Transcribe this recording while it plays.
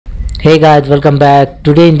Hey guys, welcome back.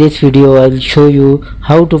 Today in this video I will show you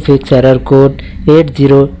how to fix error code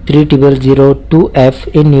 0x8030002f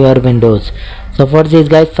in your Windows. So for this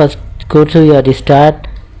guys, first go to your restart,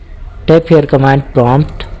 type here command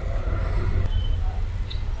prompt,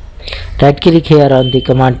 right click here on the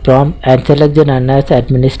command prompt and select the run as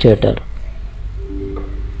administrator.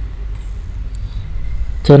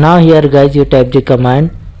 So now here guys, you type the command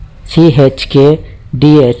chkdsk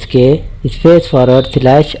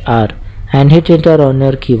 /r and hit enter on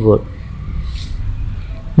your keyboard.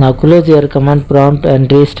 Now close your command prompt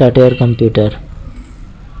and restart your computer.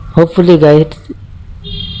 Hopefully guys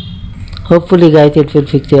it will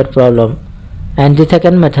fix your problem. And the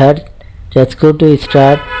second method, just go to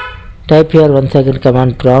start, type here once again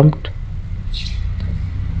command prompt,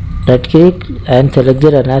 right click and select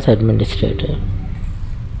the run as administrator.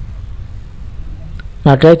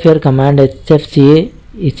 Now type here command sfca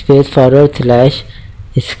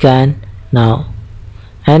 /scan now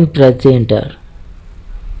and press the enter.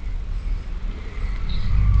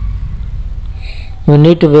 You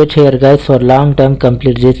need to wait here guys for long time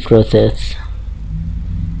complete this process.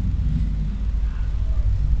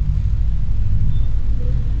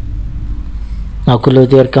 Now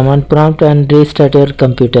close your command prompt and restart your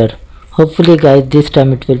computer. Hopefully guys this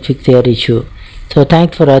time it will fix your issue. So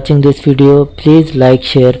thanks for watching this video. Please like,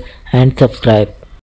 share and subscribe.